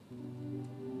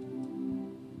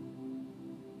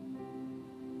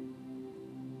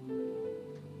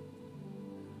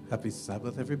Happy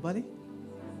Sabbath, everybody.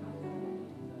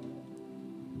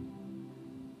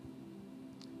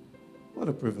 What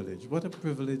a privilege. What a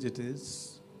privilege it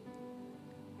is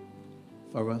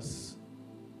for us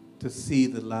to see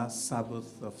the last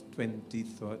Sabbath of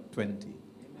 2020.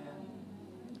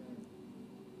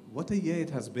 What a year it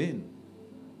has been.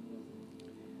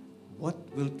 What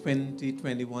will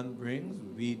 2021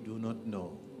 bring? We do not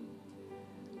know.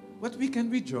 But we can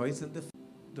rejoice in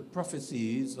the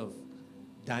prophecies of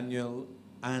Daniel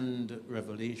and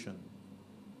Revelation.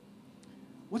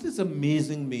 What is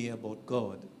amazing me about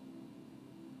God,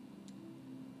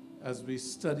 as we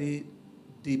study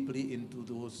deeply into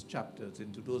those chapters,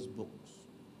 into those books,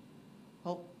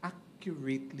 how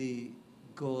accurately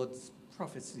God's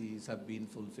prophecies have been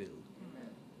fulfilled.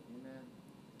 Amen.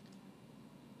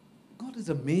 God is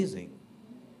amazing.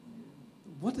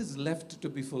 What is left to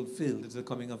be fulfilled is the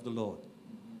coming of the Lord.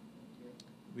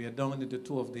 We are down in the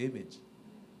toe of the image.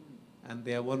 And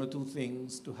there are one or two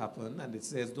things to happen, and it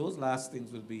says those last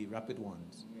things will be rapid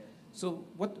ones. Yes. So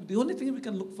the only thing we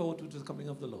can look forward to is the coming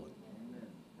of the Lord. Amen.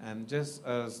 And just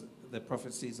as the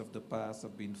prophecies of the past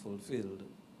have been fulfilled,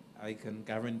 I can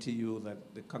guarantee you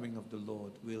that the coming of the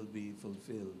Lord will be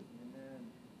fulfilled. Amen.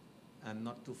 And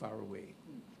not too far away.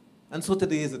 And so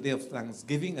today is a day of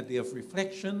thanksgiving, a day of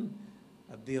reflection,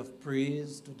 a day of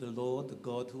praise to the Lord, the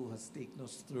God who has taken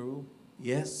us through.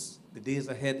 Yes, the days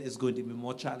ahead is going to be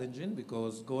more challenging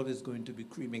because God is going to be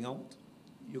creaming out.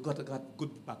 You've got to have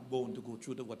good backbone to go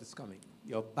through what is coming.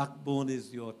 Your backbone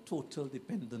is your total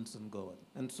dependence on God.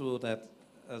 And so that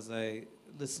as I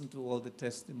listen to all the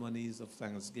testimonies of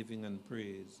thanksgiving and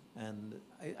praise, and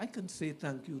I can say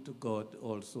thank you to God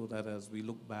also that as we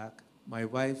look back, my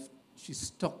wife, she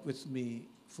stuck with me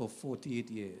for 48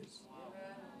 years.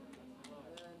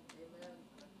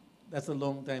 That's a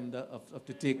long time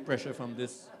to take pressure from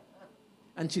this.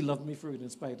 And she loved me for it in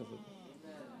spite of it.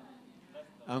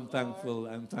 I'm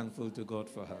thankful to God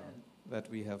for her that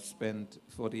we have spent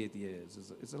 48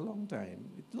 years. It's a long time.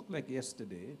 It looked like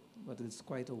yesterday, but it's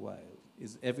quite a while.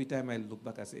 Every time I look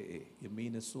back, I say, hey, you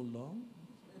mean it's so long?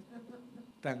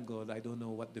 Thank God I don't know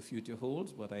what the future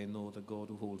holds, but I know the God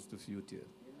who holds the future.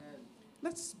 Amen.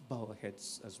 Let's bow our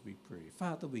heads as we pray.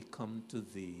 Father, we come to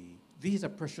Thee. These are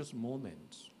precious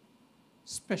moments.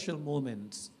 Special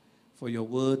moments for your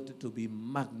word to be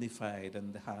magnified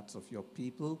in the hearts of your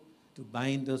people, to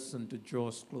bind us and to draw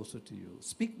us closer to you.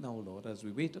 Speak now, Lord, as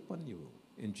we wait upon you,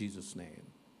 in Jesus' name.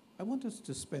 I want us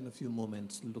to spend a few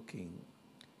moments looking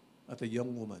at a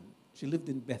young woman. She lived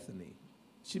in Bethany.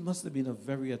 She must have been a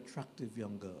very attractive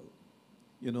young girl.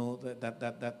 You know,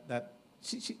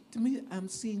 she to me, I'm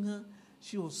seeing her,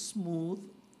 she was smooth,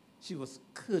 she was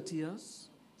courteous,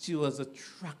 she was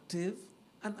attractive,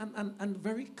 and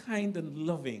very kind and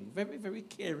loving, very, very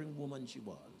caring woman she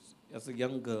was. As a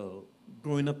young girl,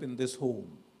 growing up in this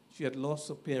home, she had lost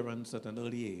her parents at an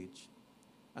early age.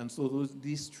 And so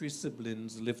these three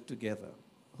siblings lived together.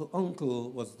 Her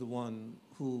uncle was the one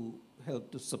who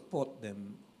helped to support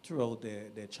them throughout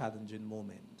their challenging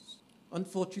moments.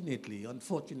 Unfortunately,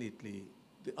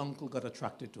 the uncle got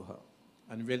attracted to her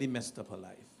and really messed up her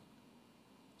life.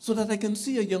 So that I can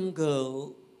see a young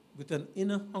girl with an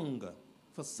inner hunger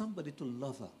for somebody to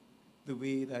love her the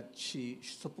way that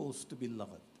she's supposed to be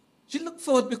loved. She looked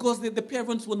forward because the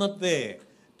parents were not there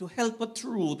to help her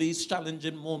through these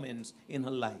challenging moments in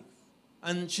her life.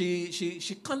 And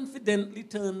she confidently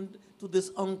turned to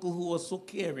this uncle who was so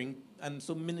caring and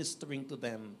so ministering to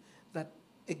them that,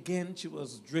 again, she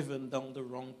was driven down the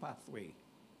wrong pathway.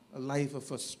 A life of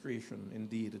frustration,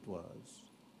 indeed it was.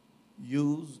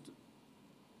 Used,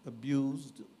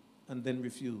 abused, and then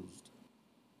refused.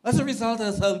 As a result,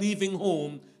 as her leaving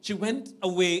home, she went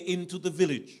away into the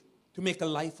village to make a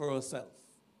life for herself.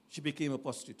 She became a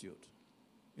prostitute.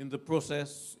 In the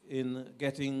process, in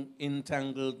getting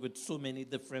entangled with so many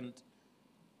different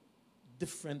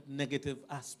negative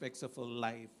aspects of her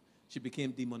life, she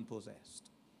became demon-possessed.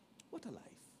 What a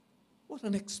life. What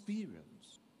an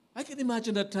experience. I can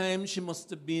imagine at times she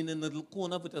must have been in a little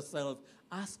corner with herself,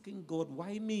 asking God,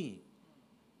 why me?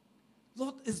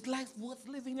 Lord, is life worth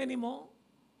living anymore?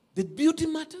 Did beauty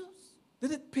matter?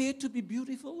 Did it pay to be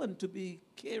beautiful and to be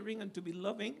caring and to be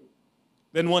loving?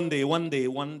 Then one day,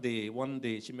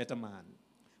 she met a man.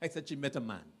 I said she met a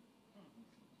man.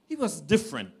 He was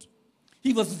different.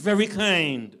 He was very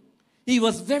kind. He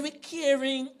was very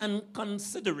caring and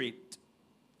considerate.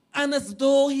 And as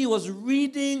though he was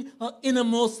reading her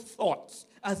innermost thoughts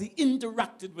as he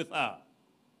interacted with her.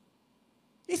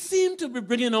 He seemed to be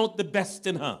bringing out the best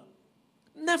in her.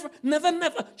 Never.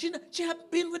 She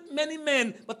had been with many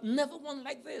men, but never one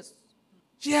like this.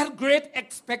 She had great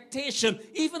expectation.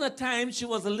 Even at times she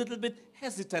was a little bit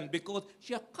hesitant because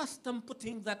she accustomed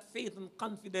putting that faith and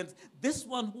confidence. This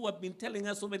one who had been telling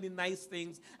her so many nice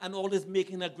things and always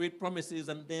making her great promises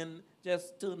and then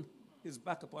just turned his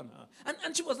back upon her.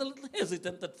 And she was a little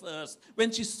hesitant at first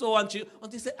when she saw and she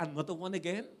said, another one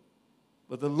again?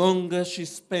 But the longer she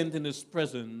spent in his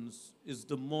presence is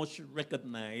the more she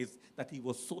recognized that he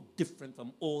was so different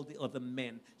from all the other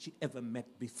men she ever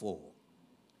met before.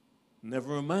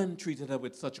 Never a man treated her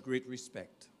with such great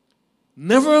respect.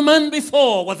 Never a man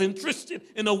before was interested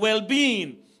in her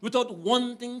well-being without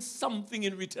wanting something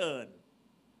in return.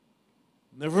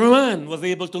 Never a man was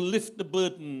able to lift the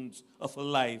burdens of her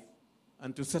life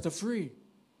and to set her free.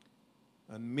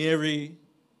 And Mary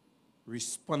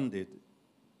responded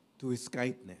to his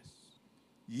kindness,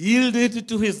 yielded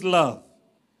to his love,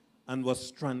 and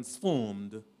was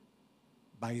transformed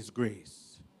by his grace.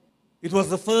 It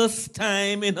was the first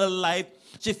time in her life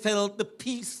she felt the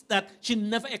peace that she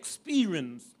never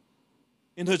experienced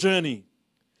in her journey.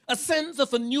 A sense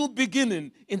of a new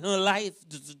beginning in her life,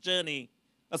 this journey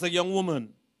as a young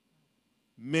woman.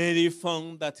 Mary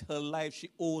found that her life, she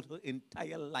owed her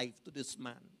entire life to this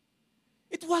man.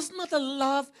 It was not a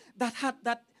love that had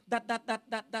it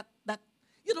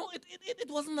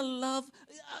wasn't a love,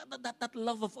 that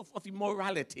love of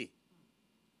immorality.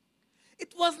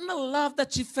 It wasn't a love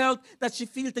that she felt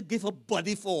to give her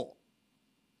body for.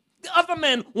 The other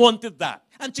men wanted that,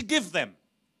 and she gave them.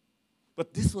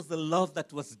 But this was a love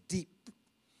that was deep.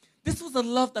 This was a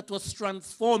love that was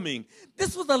transforming.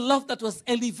 This was a love that was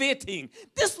elevating.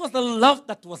 This was a love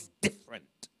that was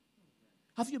different.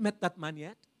 Have you met that man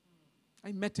yet?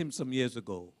 I met him some years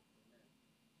ago.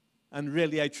 And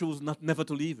really, I chose never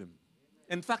to leave him.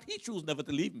 In fact, he chose never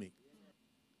to leave me.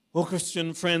 Oh,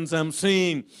 Christian friends, I'm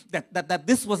saying that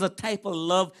this was a type of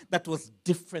love that was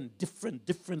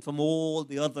different from all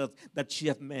the others that she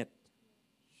had met.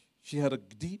 She had a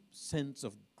deep sense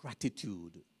of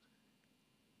gratitude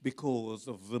because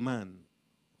of the man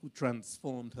who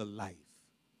transformed her life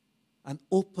and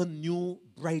opened new,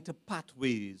 brighter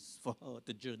pathways for her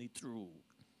to journey through.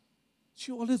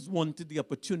 She always wanted the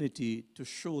opportunity to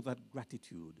show that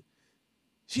gratitude.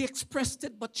 She expressed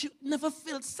it, but she never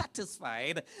felt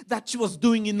satisfied that she was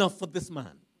doing enough for this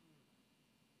man.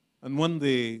 And one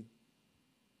day,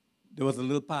 there was a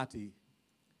little party.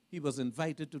 He was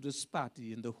invited to this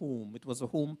party in the home. It was a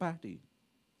home party.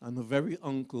 And her very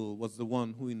uncle was the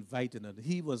one who invited her.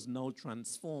 He was now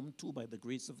transformed too by the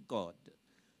grace of God.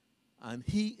 And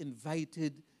he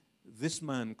invited this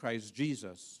man, Christ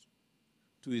Jesus,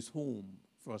 to his home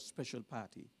for a special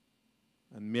party.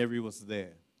 And Mary was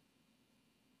there.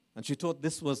 And she thought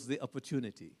this was the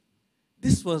opportunity.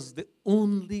 This was the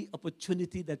only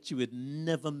opportunity that she would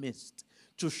never miss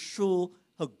to show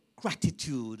her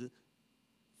gratitude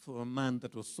for a man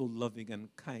that was so loving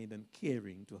and kind and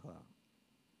caring to her.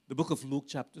 The book of Luke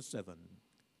chapter 7.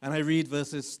 And I read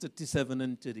verses 37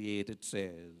 and 38. It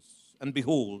says, and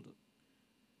behold,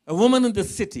 a woman in the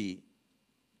city,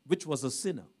 which was a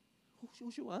sinner. Who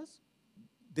she was?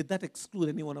 Did that exclude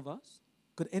any one of us?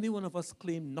 Could any one of us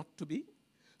claim not to be?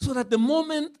 So that the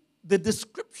moment the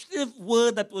descriptive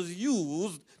word that was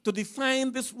used to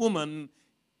define this woman,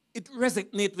 it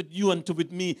resonates with you and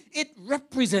with me. It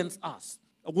represents us,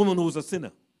 a woman who was a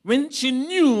sinner. When she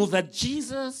knew that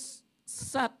Jesus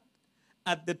sat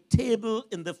at the table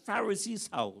in the Pharisee's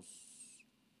house,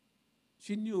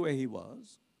 she knew where he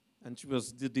was, and she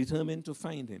was determined to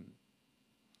find him.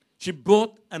 She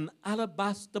brought an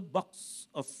alabaster box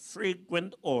of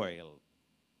fragrant oil.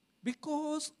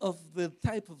 Because of the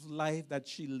type of life that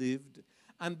she lived,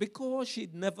 and because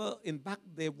she'd never, in back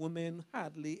there, women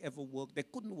hardly ever worked. They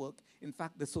couldn't work. In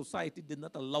fact, the society did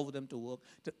not allow them to work,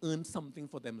 to earn something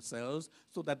for themselves,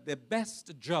 so that their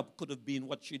best job could have been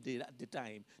what she did at the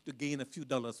time, to gain a few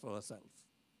dollars for herself.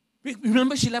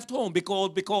 Remember, she left home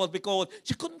because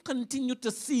she couldn't continue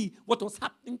to see what was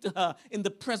happening to her in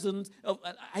the presence of.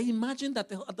 I imagine that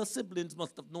the other siblings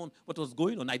must have known what was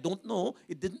going on. I don't know.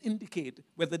 It didn't indicate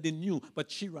whether they knew, but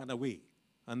she ran away.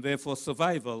 And therefore,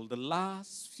 survival, the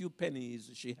last few pennies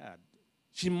she had,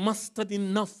 she mustered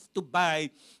enough to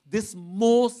buy this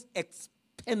most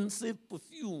expensive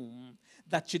perfume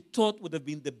that she thought would have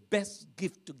been the best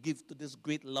gift to give to this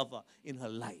great lover in her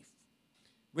life.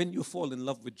 When you fall in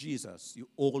love with Jesus, you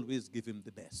always give him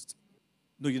the best.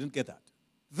 No, you didn't get that.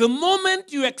 The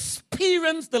moment you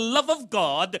experience the love of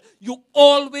God, you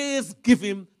always give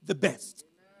him the best.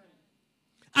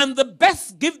 And the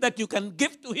best gift that you can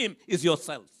give to him is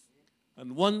yourself.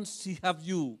 And once he have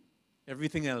you,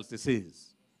 everything else is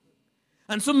his.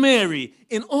 And so Mary,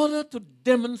 in order to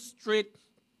demonstrate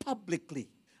publicly,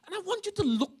 And I want you to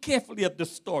look carefully at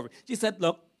this story. She said,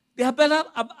 look, they had built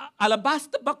an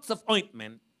alabaster box of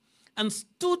ointment and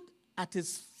stood at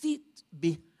his feet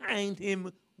behind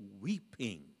him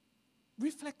weeping.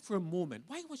 Reflect for a moment.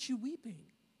 Why was she weeping?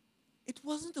 It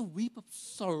wasn't a weep of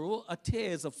sorrow or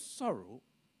tears of sorrow.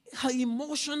 Her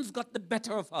emotions got the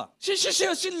better of her.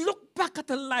 She looked back at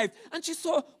her life and she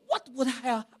saw, what would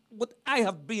I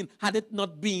have been had it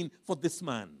not been for this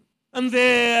man? And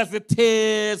there, as the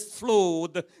tears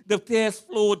flowed,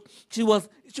 she was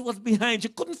behind. She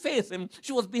couldn't face him.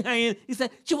 She was behind. He said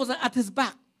she was at his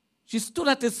back. She stood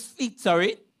at his feet,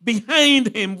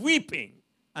 behind him, weeping,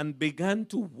 and began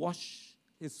to wash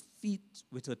his feet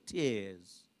with her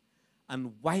tears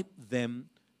and wipe them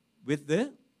with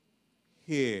the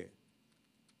hair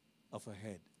of her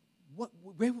head.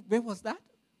 Where was that?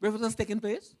 Where was this taking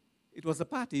place? It was a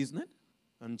party, isn't it?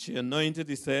 And she anointed,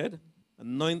 he said,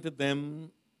 anointed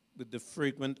them with the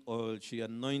fragrant oil. She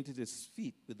anointed his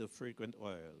feet with the fragrant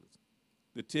oils.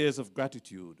 The tears of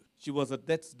gratitude. She was at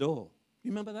death's door.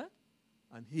 You remember that?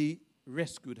 And he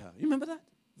rescued her. You remember that?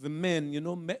 The men,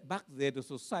 back there, the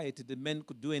society, the men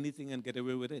could do anything and get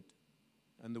away with it.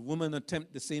 And the woman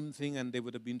attempted the same thing and they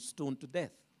would have been stoned to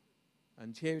death.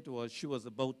 And here it was, she was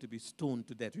about to be stoned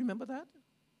to death. Remember that?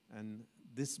 And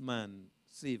this man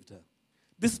saved her.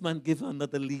 This man gave her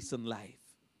another lease on life.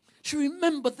 She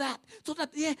remembered that. So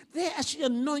that there as she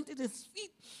anointed his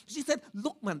feet, she said,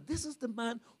 look, man, this is the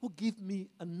man who gave me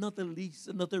another lease,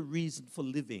 another reason for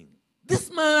living.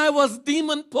 This man, I was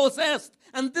demon-possessed,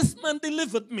 and this man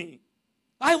delivered me.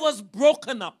 I was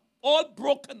broken up, all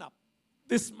broken up.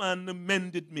 This man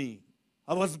mended me.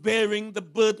 I was bearing the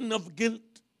burden of guilt.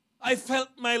 I felt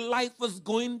my life was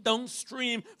going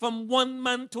downstream from one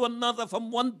man to another, from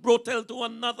one brothel to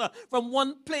another, from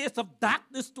one place of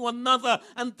darkness to another.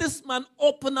 And this man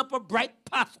opened up a bright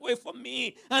pathway for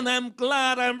me. And I'm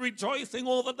glad, I'm rejoicing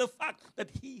over the fact that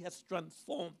he has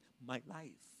transformed my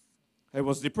life. I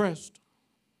was depressed,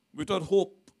 without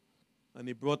hope. And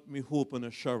he brought me hope and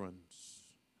assurance.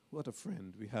 What a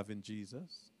friend we have in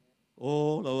Jesus.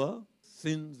 All our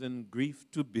sins and grief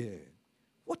to bear.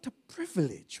 What a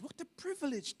privilege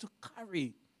to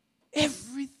carry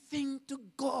everything to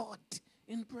God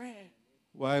in prayer.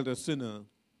 While the sinner,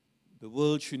 the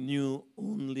world she knew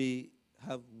only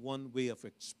have one way of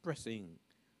expressing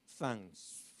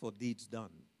thanks for deeds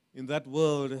done. In that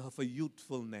world of her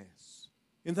youthfulness,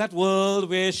 in that world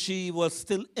where she was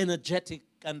still energetic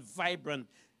and vibrant,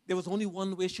 there was only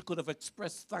one way she could have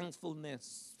expressed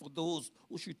thankfulness for those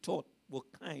who she thought were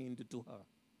kind to her.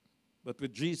 But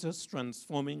with Jesus'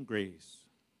 transforming grace,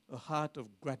 a heart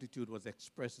of gratitude was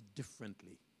expressed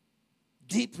differently.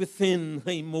 Deep within,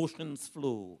 her emotions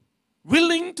flow,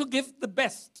 willing to give the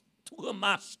best to her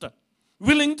master,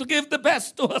 willing to give the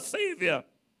best to her Savior,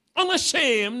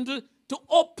 unashamed to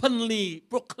openly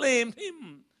proclaim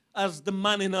him as the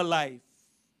man in her life,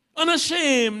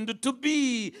 unashamed to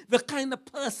be the kind of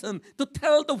person to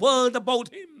tell the world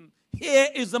about him. Here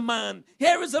is a man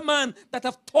that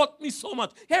have taught me so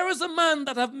much. Here is a man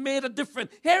that have made a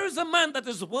difference. Here is a man that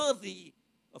is worthy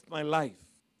of my life,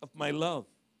 of my love,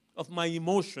 of my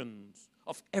emotions,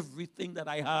 of everything that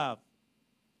I have.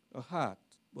 Her heart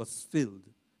was filled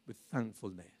with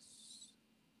thankfulness.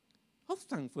 How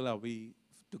thankful are we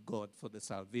to God for the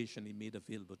salvation he made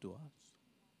available to us?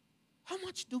 How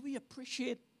much do we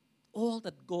appreciate all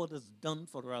that God has done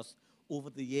for us over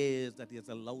the years that he has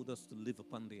allowed us to live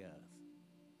upon the earth?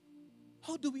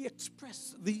 How do we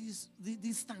express these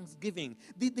thanksgiving,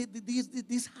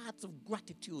 these hearts of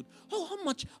gratitude?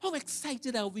 How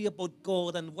excited are we about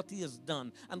God and what he has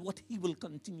done and what he will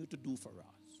continue to do for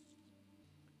us?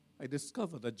 I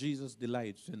discovered that Jesus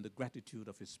delights in the gratitude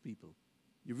of his people.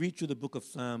 You read through the book of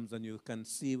Psalms and you can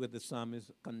see where the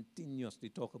psalmist continuously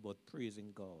talk about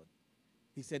praising God.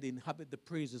 He said, inhabit the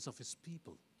praises of his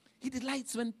people. He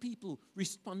delights when people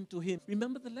respond to him.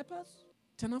 Remember the lepers?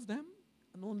 10 of them,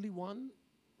 and only one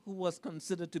who was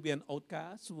considered to be an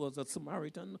outcast, who was a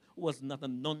Samaritan, who was not a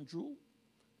non-Jew.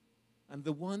 And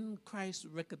the one Christ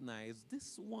recognized,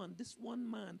 this one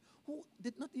man who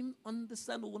did not even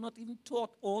understand or were not even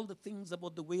taught all the things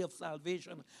about the way of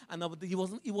salvation. And he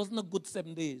wasn't a good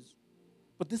 7 days.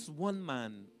 But this one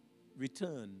man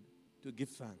returned to give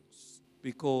thanks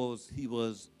because he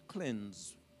was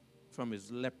cleansed from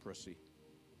his leprosy.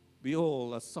 We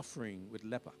all are suffering with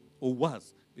leper, or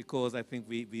was, because I think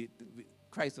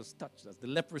Christ has touched us. The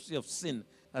leprosy of sin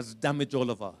has damaged all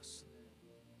of us.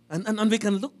 And we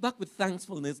can look back with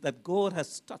thankfulness that God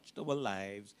has touched our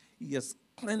lives. He has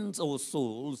cleansed our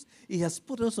souls. He has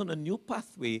put us on a new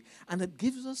pathway, and it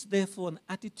gives us, therefore, an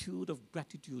attitude of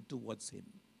gratitude towards him.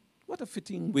 What a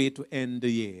fitting way to end the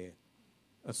year,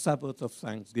 a Sabbath of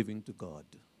thanksgiving to God.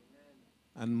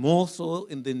 And more so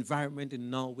in the environment in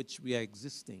now which we are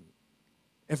existing.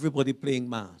 Everybody playing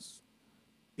mass.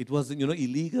 It wasn't,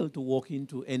 illegal to walk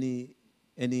into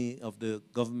any of the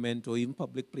government or even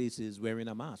public places wearing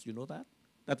a mask. You know that?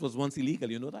 That was once illegal.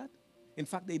 You know that? In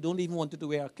fact, they don't even want you to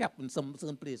wear a cap in some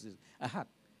certain places, a hat.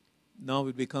 Now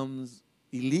it becomes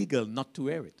illegal not to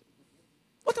wear it.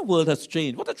 What a world has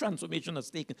changed. What a transformation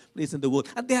has taken place in the world.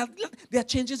 And there are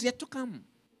changes yet to come.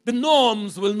 The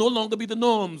norms will no longer be the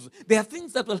norms. There are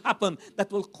things that will happen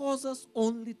that will cause us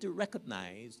only to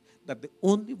recognize that the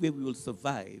only way we will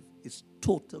survive is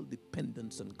total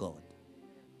dependence on God.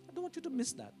 I don't want you to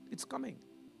miss that. It's coming.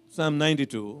 Psalm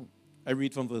 92, I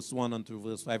read from verse 1 until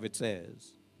verse 5, it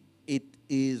says, "It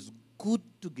is good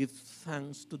to give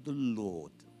thanks to the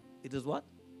Lord." It is what?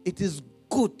 It is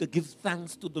good to give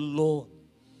thanks to the Lord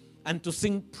and to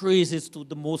sing praises to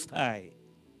the Most High.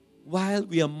 While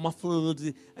we are muffled,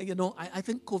 I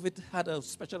think COVID had a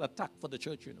special attack for the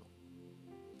church,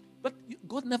 But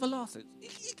God never lost it.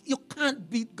 You can't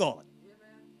beat God.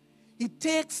 He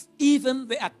takes even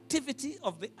the activity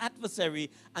of the adversary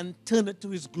and turn it to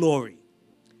his glory.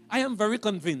 I am very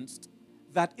convinced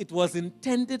that it was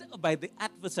intended by the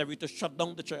adversary to shut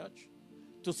down the church,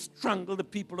 to strangle the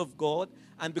people of God,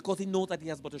 and because he knows that he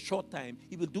has but a short time,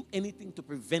 he will do anything to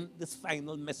prevent this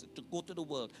final message, to go to the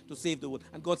world, to save the world.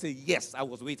 And God said, yes, I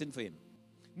was waiting for him.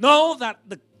 Now that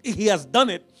he has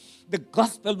done it, the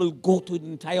gospel will go to the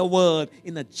entire world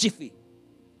in a jiffy.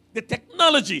 The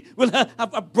technology will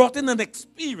have brought in an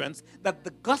experience that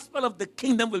the gospel of the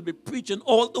kingdom will be preached in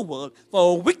all the world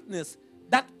for a witness,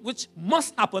 that which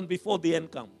must happen before the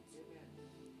end comes.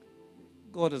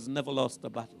 God has never lost a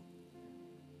battle.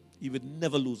 He would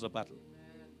never lose a battle.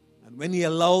 And when he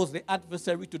allows the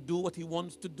adversary to do what he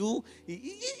wants to do,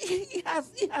 he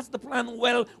has the plan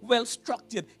well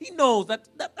structured. He knows that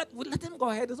let him go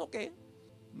ahead, it's okay.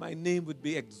 My name would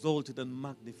be exalted and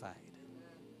magnified.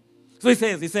 So he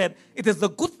said, it is a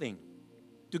good thing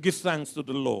to give thanks to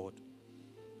the Lord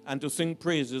and to sing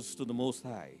praises to the Most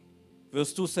High.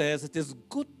 Verse 2 says, it is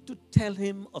good to tell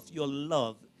him of your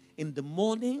love in the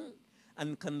morning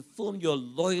and confirm your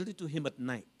loyalty to him at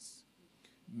night.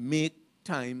 Make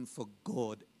time for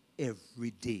God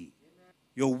every day.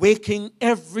 You're waking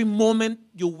every moment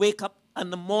you wake up in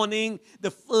the morning.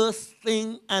 The first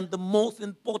thing and the most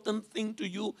important thing to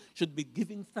you should be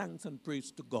giving thanks and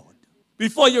praise to God.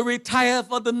 Before you retire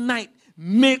for the night,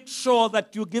 make sure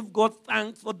that you give God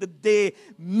thanks for the day.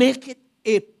 Make it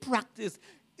a practice.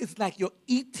 It's like you're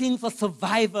eating for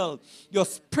survival. Your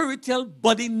spiritual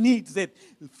body needs it.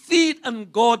 Feed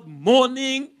on God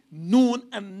morning, noon,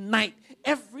 and night.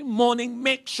 Every morning,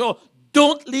 make sure.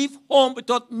 Don't leave home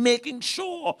without making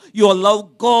sure you allow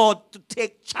God to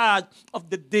take charge of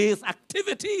the day's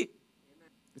activity.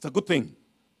 It's a good thing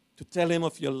to tell him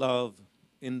of your love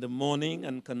in the morning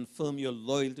and confirm your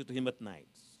loyalty to him at night.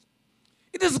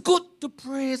 It is good to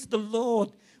praise the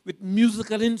Lord with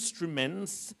musical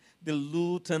instruments, the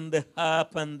lute and the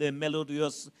harp and the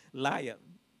melodious lyre.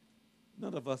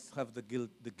 None of us have the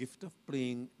gift of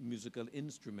playing musical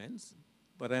instruments,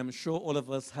 but I'm sure all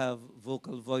of us have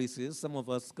vocal voices. Some of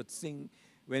us could sing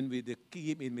when the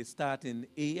key may start in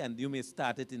A and you may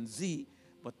start it in Z,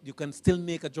 but you can still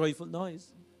make a joyful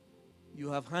noise.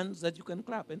 You have hands that you can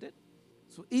clap, isn't it?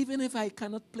 So even if I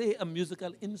cannot play a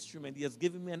musical instrument, he has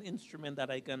given me an instrument that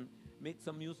I can make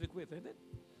some music with, isn't it?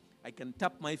 I can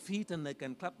tap my feet and I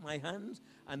can clap my hands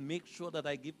and make sure that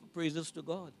I give praises to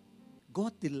God.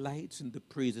 God delights in the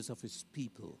praises of his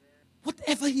people.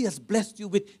 Whatever he has blessed you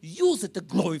with, use it to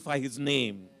glorify his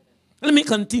name. Let me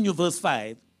continue verse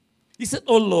 5. He said,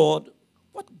 "Oh Lord,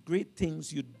 what great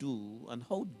things you do and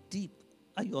how deep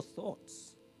are your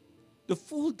thoughts. The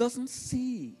fool doesn't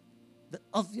see the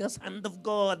obvious hand of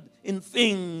God in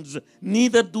things,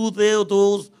 neither do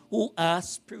those who are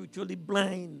spiritually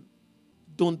blind."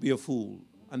 Don't be a fool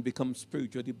and become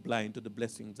spiritually blind to the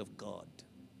blessings of God.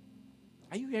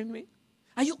 Are you hearing me?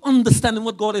 Are you understanding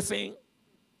what God is saying?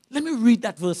 Let me read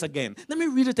that verse again. Let me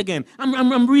read it again.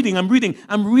 I'm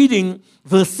reading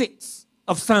verse 6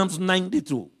 of Psalms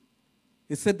 92.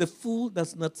 He said, "The fool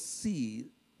does not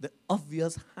see the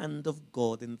obvious hand of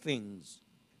God in things,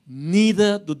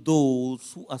 neither do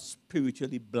those who are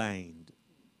spiritually blind."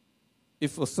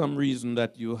 If for some reason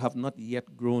that you have not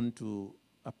yet grown to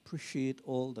appreciate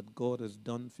all that God has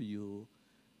done for you,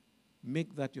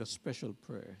 make that your special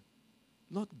prayer.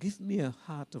 Lord, give me a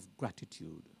heart of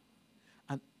gratitude,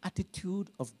 an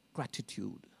attitude of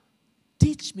gratitude.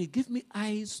 Teach me, give me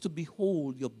eyes to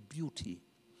behold your beauty.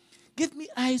 Give me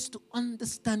eyes to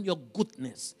understand your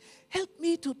goodness. Help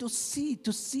me to see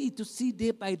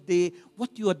day by day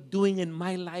what you are doing in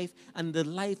my life and the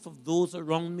life of those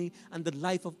around me and the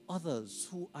life of others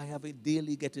who I have a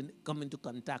daily come into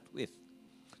contact with,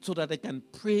 so that I can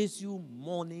praise you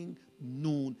morning,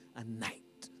 noon, and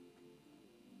night.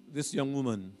 This young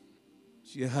woman,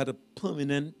 she had a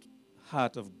permanent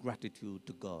heart of gratitude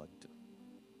to God.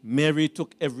 Mary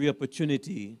took every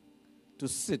opportunity to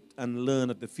sit and learn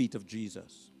at the feet of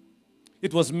Jesus.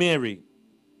 It was Mary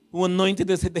who anointed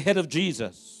the head of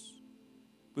Jesus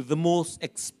with the most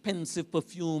expensive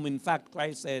perfume. In fact,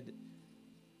 Christ said,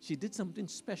 she did something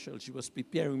special. She was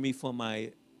preparing me for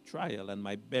my trial and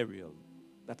my burial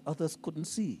that others couldn't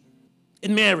see.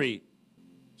 And Mary,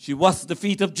 she washed the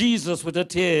feet of Jesus with her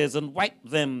tears and wiped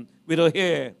them with her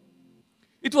hair.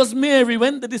 It was Mary,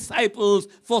 when the disciples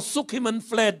forsook him and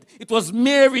fled, it was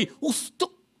Mary who stood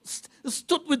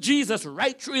with Jesus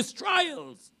right through his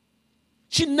trials.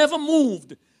 She never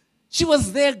moved. She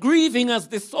was there grieving as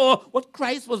they saw what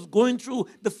Christ was going through,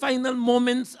 the final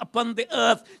moments upon the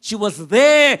earth. She was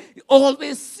there,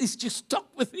 always she stuck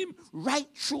with him right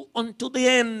through until the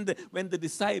end when the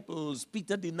disciples,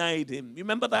 Peter denied him.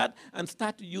 Remember that? And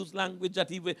started to use language that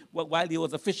while he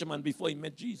was a fisherman before he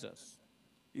met Jesus.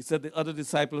 He said the other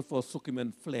disciples forsook him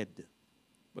and fled.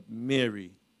 But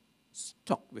Mary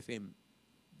stuck with him.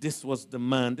 This was the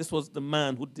man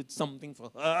who did something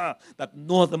for her that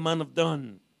no other man have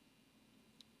done.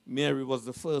 Mary was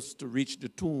the first to reach the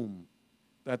tomb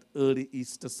that early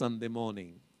Easter Sunday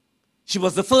morning. She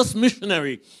was the first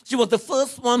missionary. She was the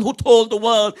first one who told the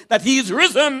world that he is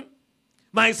risen.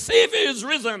 My Savior is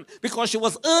risen, because she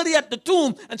was early at the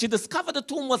tomb and she discovered the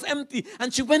tomb was empty,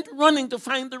 and she went running to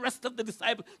find the rest of the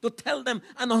disciples to tell them.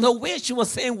 And on her way she was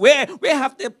saying, where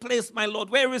have they placed my Lord?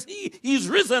 Where is he? He's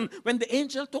risen. When the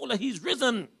angel told her he's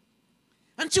risen.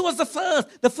 And she was the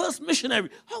first missionary.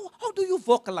 How do you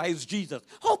vocalize Jesus?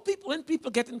 When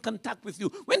people get in contact with you,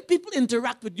 when people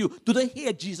interact with you, do they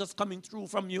hear Jesus coming through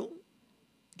from you?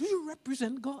 Do you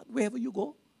represent God wherever you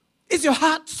go? Is your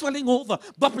heart swelling over,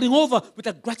 bubbling over with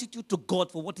a gratitude to God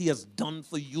for what he has done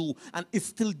for you and is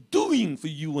still doing for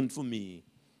you and for me?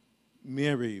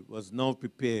 Mary was now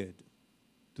prepared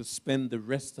to spend the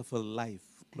rest of her life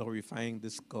glorifying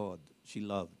this God she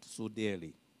loved so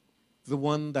dearly. The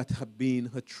one that had been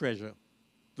her treasure.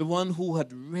 The one who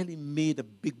had really made a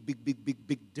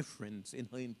big difference in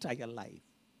her entire life.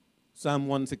 Psalm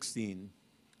 116,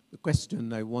 the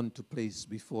question I want to place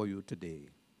before you today.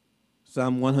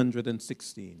 Psalm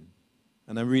 116,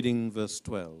 and I'm reading verse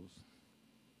 12.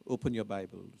 Open your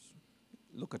Bibles.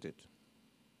 Look at it.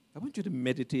 I want you to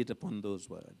meditate upon those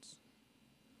words.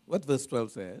 What verse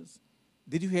 12 says.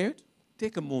 Did you hear it?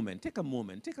 Take a moment.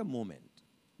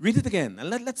 Read it again, and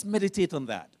let's meditate on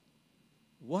that.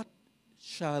 What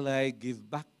shall I give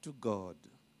back to God?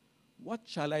 What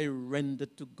shall I render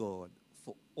to God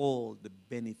for all the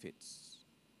benefits?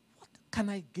 What can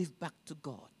I give back to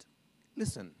God?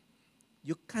 Listen,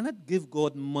 you cannot give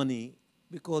God money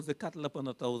because the cattle upon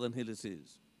 1,000 hills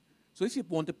is. So if you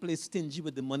want to play stingy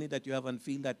with the money that you have and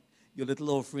feel that your little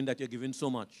offering that you're giving so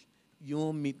much, you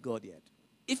won't meet God yet.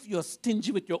 If you're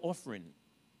stingy with your offering,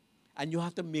 and you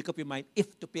have to make up your mind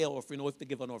if to pay an offering or if to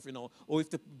give an offering or if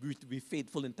to be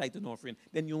faithful and tithe an offering,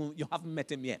 then you haven't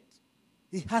met him yet.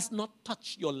 He has not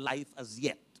touched your life as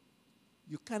yet.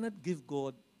 You cannot give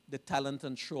God the talent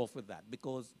and show off with that,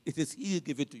 because it is he who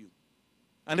give it to you.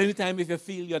 And anytime if you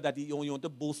feel that you want to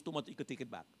boast too much, you could take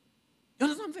it back. You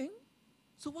know something?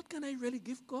 So what can I really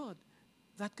give God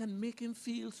that can make him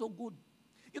feel so good?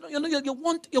 You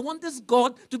want this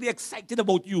God to be excited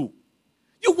about you.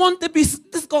 You want to be,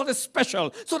 this God is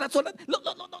special. So look,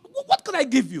 what could I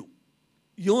give you?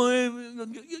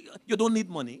 You don't need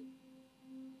money.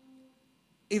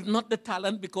 If not the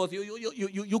talent, because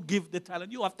you give the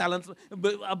talent. You have talents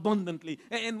abundantly.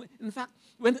 And in fact,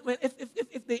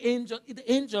 if the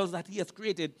angels that he has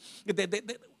created,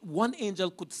 one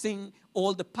angel could sing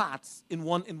all the parts in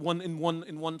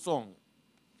one song.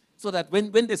 So that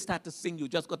when they start to sing,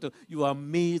 you are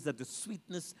amazed at the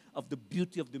sweetness of the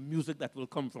beauty of the music that will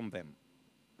come from them.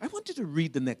 I want you to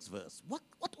read the next verse. What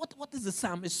is the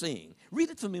psalmist saying? Read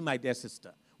it for me, my dear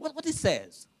sister. What he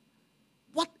says.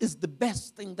 What is the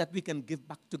best thing that we can give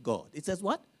back to God? It says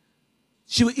what?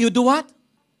 You do what?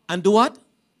 And do what?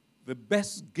 The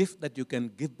best gift that you can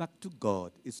give back to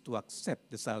God is to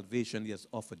accept the salvation he has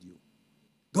offered you.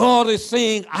 God is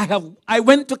saying, I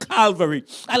went to Calvary.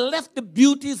 I left the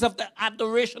beauties of the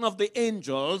adoration of the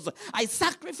angels. I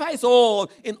sacrificed all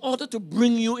in order to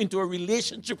bring you into a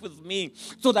relationship with me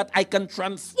so that I can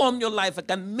transform your life. I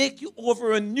can make you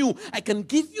over anew. I can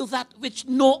give you that which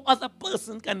no other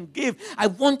person can give. I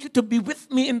want you to be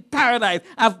with me in paradise.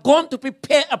 I've gone to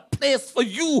prepare a place for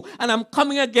you, and I'm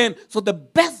coming again. So the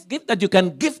best gift that you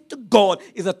can give to God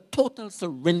is a total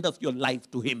surrender of your life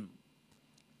to Him.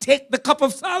 Take the cup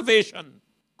of salvation.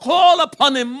 Call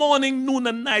upon Him morning, noon,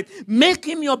 and night. Make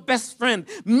Him your best friend.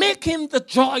 Make Him the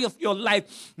joy of your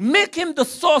life. Make Him the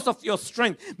source of your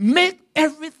strength. Make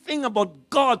everything about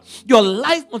God. Your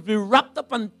life must be wrapped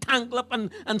up and tangled up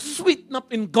and sweetened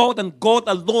up in God and God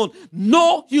alone.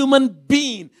 No human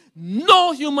being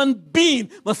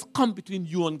must come between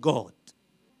you and God.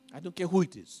 I don't care who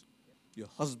it is. Your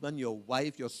husband, your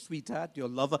wife, your sweetheart, your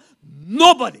lover.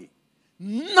 Nobody,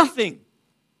 nothing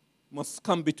must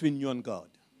come between you and God.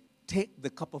 Take the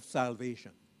cup of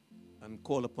salvation and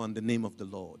call upon the name of the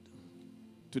Lord.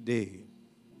 Today,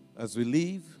 as we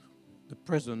leave the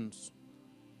presence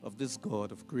of this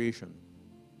God of creation,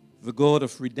 the God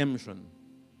of redemption,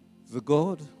 the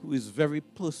God who is very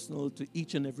personal to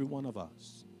each and every one of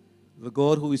us, the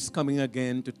God who is coming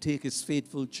again to take His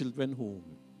faithful children home,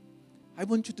 I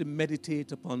want you to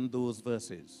meditate upon those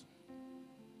verses.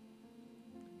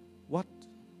 What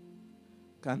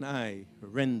can I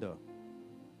render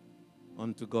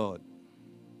unto God?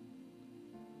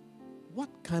 What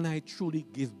can I truly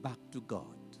give back to God?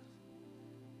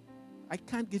 I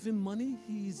can't give Him money.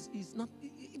 He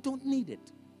don't need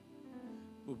it.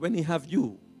 But when He have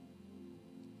you,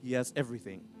 He has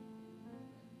everything.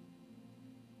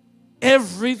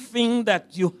 Everything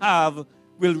that you have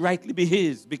will rightly be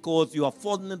His because you are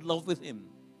fallen in love with Him.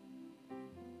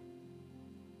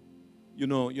 You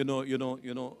know,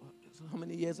 how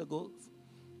many years ago?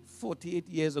 48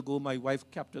 years ago, my wife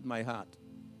captured my heart.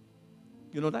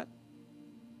 You know that?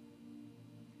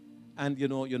 And you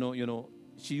know,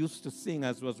 she used to sing,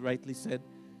 as was rightly said.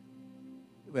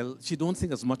 Well, she don't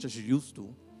sing as much as she used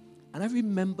to. And I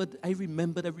remembered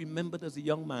as a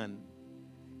young man,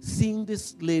 seeing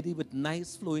this lady with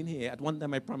nice flowing hair. At one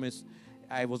time I promised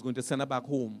I was going to send her back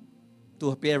home to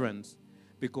her parents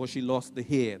because she lost the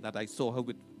hair that I saw her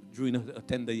with during her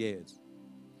tender years.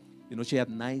 You know, she had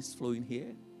nice flowing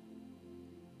hair.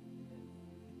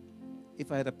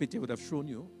 If I had a picture, I would have shown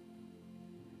you.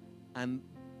 And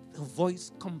her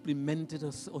voice complimented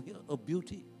her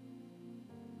beauty.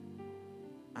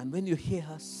 And when you hear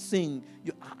her sing,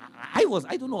 I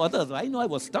don't know others, I know I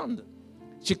was stunned.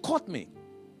 She caught me.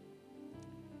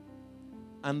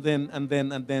 And then,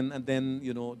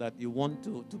 you know, that you want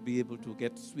to be able to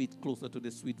get closer to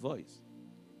this sweet voice.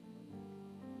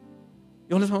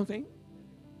 You understand what I'm saying?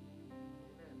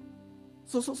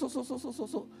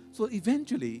 So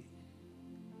eventually,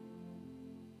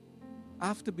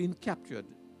 after being captured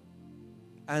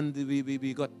and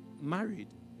we got married,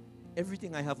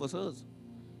 everything I have was hers.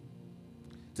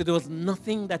 So there was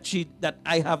nothing that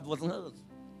I have wasn't hers.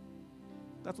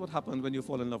 That's what happened when you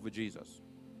fall in love with Jesus.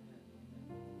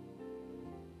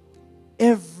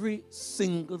 Every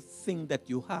single thing that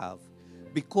you have,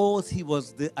 because He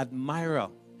was the admirer,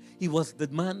 He was the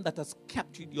man that has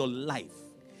captured your life.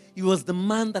 He was the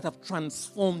man that have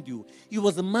transformed you. He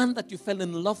was the man that you fell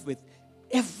in love with.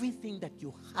 Everything that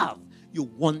you have, you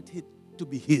want it to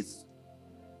be His.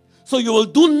 So you will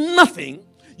do nothing,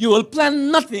 you will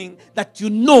plan nothing that you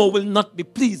know will not be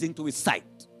pleasing to His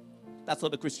sight. That's how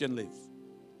the Christian lives.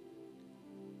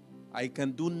 I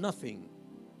can do nothing.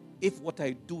 If what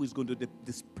I do is going to be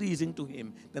displeasing to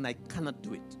Him, then I cannot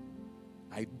do it.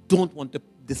 I don't want to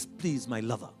displease my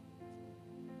lover.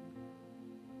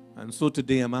 And so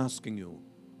today I'm asking you,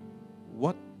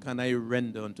 what can I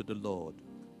render unto the Lord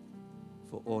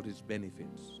for all His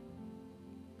benefits?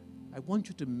 I want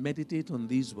you to meditate on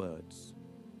these words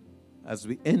as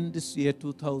we end this year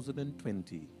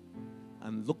 2020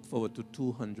 and look forward to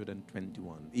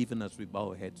 221, even as we bow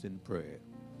our heads in prayer.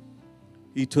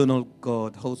 Eternal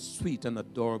God, how sweet and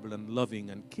adorable and loving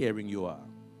and caring you are.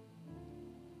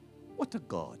 What a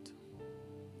God.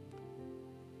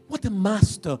 What a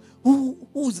master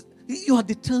who's you are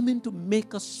determined to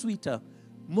make us sweeter,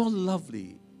 more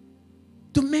lovely,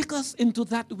 to make us into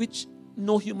that which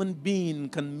no human being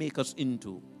can make us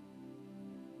into.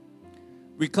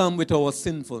 We come with our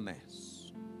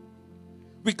sinfulness.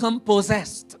 We come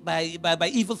possessed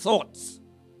by evil thoughts.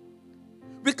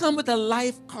 We come with a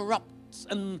life corrupt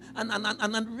and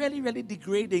really, really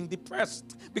degrading,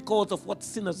 depressed because of what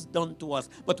sin has done to us.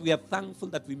 But we are thankful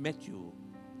that we met you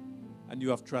and you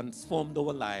have transformed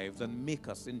our lives and make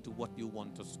us into what you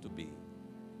want us to be.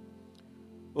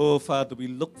 Oh, Father, we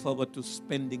look forward to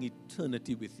spending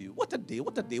eternity with you. What a day,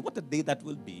 what a day, what a day that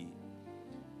will be.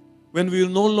 When we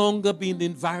will no longer be in the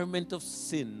environment of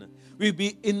sin. We'll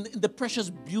be in the precious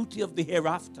beauty of the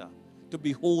hereafter, to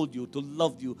behold you, to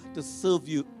love you, to serve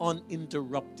you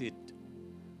uninterrupted.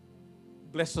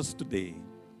 Bless us today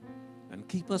and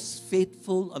keep us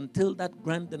faithful until that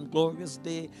grand and glorious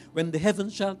day when the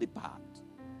heavens shall depart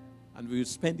and we will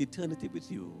spend eternity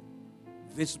with you.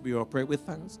 This be our prayer with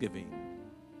thanksgiving.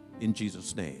 In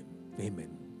Jesus' name,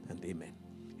 amen and amen.